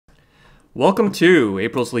Welcome to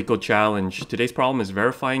April's Leetcode Challenge. Today's problem is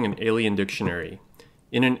verifying an alien dictionary.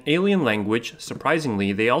 In an alien language,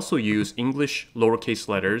 surprisingly, they also use English lowercase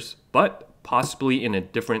letters, but possibly in a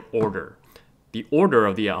different order. The order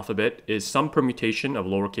of the alphabet is some permutation of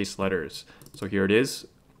lowercase letters. So here it is.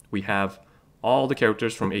 We have all the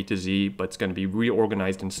characters from A to Z, but it's going to be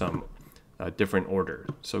reorganized in some different order.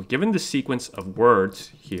 So given the sequence of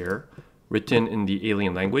words here, written in the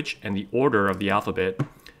alien language, and the order of the alphabet,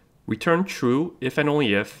 return true if and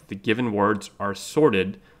only if the given words are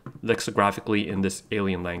sorted lexicographically in this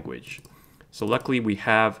alien language. So luckily we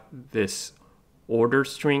have this order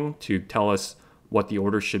string to tell us what the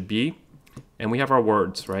order should be, and we have our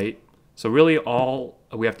words, right? So really all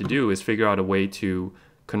we have to do is figure out a way to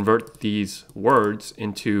convert these words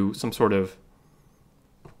into some sort of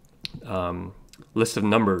list of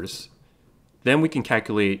numbers. Then we can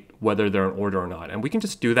calculate whether they're in order or not. And we can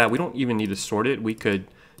just do that. We don't even need to sort it. We could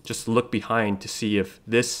just look behind to see if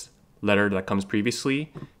this letter that comes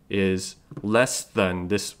previously is less than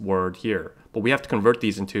this word here. But we have to convert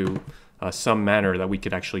these into some manner that we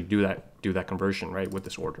could actually do that conversion, right, with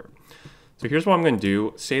this order. So here's what I'm going to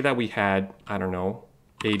do. Say that we had, I don't know,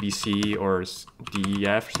 A, B, C, or D, E,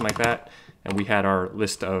 F, or something like that, and we had our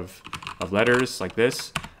list of letters like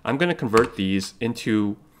this. I'm going to convert these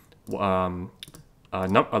into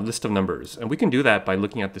a list of numbers. And we can do that by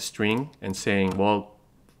looking at the string and saying, well,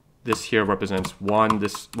 this here represents 1,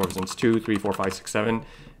 this represents 2, 3, 4, 5, 6, 7,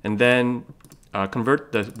 and then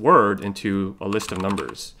convert the word into a list of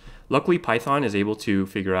numbers. Luckily, Python is able to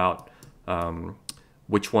figure out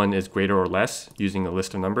which one is greater or less using a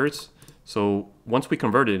list of numbers. So once we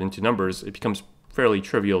convert it into numbers, it becomes fairly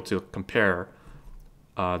trivial to compare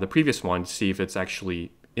the previous one to see if it's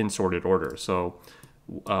actually in sorted order. So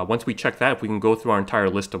once we check that, if we can go through our entire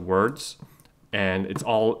list of words and it's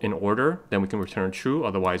all in order, then we can return true.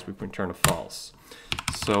 Otherwise, we can return a false.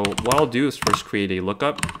 So what I'll do is first create a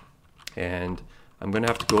lookup, and I'm going to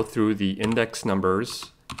have to go through the index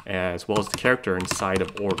numbers as well as the character inside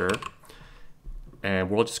of order. And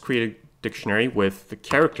we'll just create a dictionary with the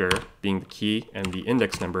character being the key and the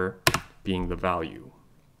index number being the value.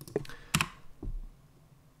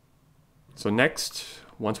 So next,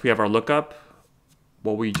 once we have our lookup,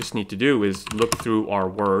 what we just need to do is look through our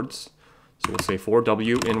words. So we'll say for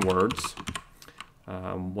W in words.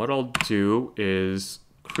 What I'll do is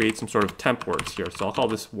create some sort of temp words here. So I'll call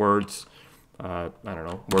this words, I don't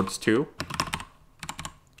know, words 2.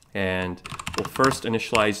 And we'll first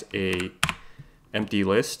initialize a empty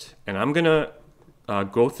list. And I'm going to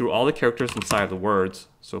go through all the characters inside of the words.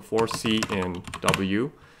 So for C in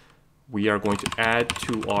W, we are going to add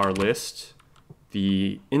to our list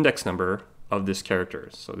the index number of this character.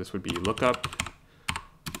 So this would be lookup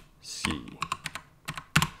C.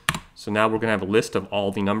 So now we're going to have a list of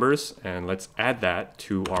all the numbers, and let's add that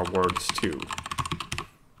to our words too.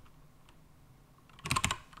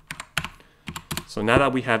 So now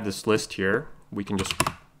that we have this list here, we can just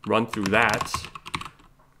run through that.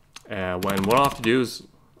 What I'll have to do is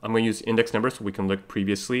I'm going to use index number so we can look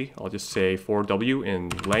previously. I'll just say for W in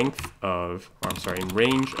length of, or I'm sorry, in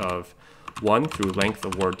range of 1 through length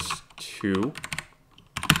of words 2.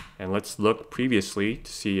 And let's look previously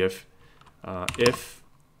to see if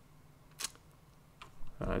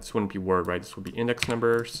this wouldn't be word, right? This would be index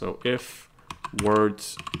number. So if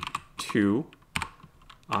words 2,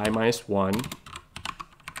 I minus 1,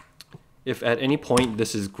 if at any point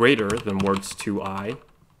this is greater than words 2i,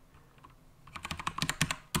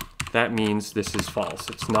 that means this is false.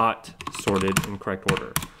 It's not sorted in correct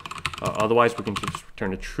order. Otherwise, we can just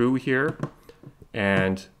return a true here.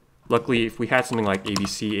 And luckily, if we had something like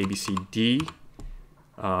ABC, ABCD,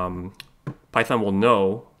 Python will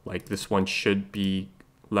know like this one should be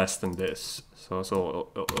less than this. So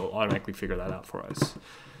it'll automatically figure that out for us.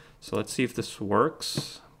 So let's see if this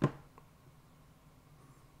works.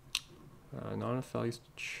 Not enough values to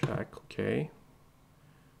check. Okay.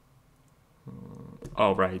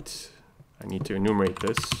 Oh, right. I need to enumerate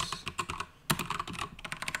this.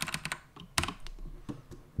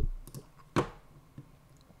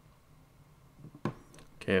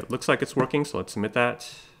 Okay, it looks like it's working, so let's submit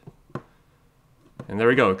that. And there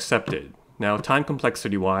we go, accepted. Now, time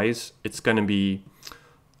complexity-wise, it's going to be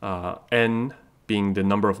n being the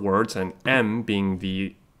number of words and m being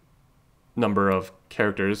the number of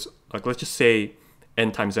characters. Like, let's just say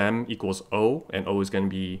n times m equals o, and o is going to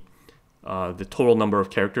be the total number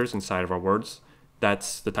of characters inside of our words.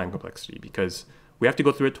 That's the time complexity, because we have to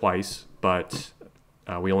go through it twice, but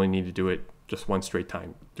we only need to do it just one straight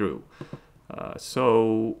time through.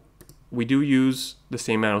 So we do use the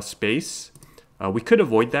same amount of space. We could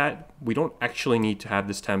avoid that. We don't actually need to have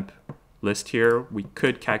this temp list here, we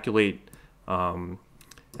could calculate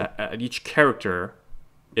at each character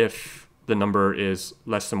if the number is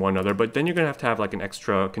less than one another, but then you're going to have like an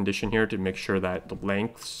extra condition here to make sure that the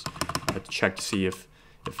lengths, check to see if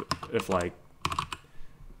like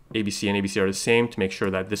ABC and ABC are the same, to make sure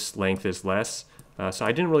that this length is less. So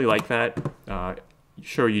I didn't really like that.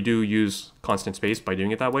 Sure, you do use constant space by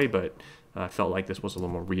doing it that way, but I felt like this was a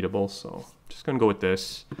little more readable, so I'm just going to go with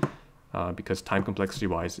this because time complexity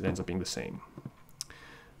wise it ends up being the same.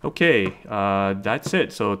 Okay, that's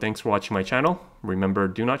it. So thanks for watching my channel. Remember,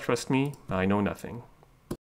 do not trust me, I know nothing.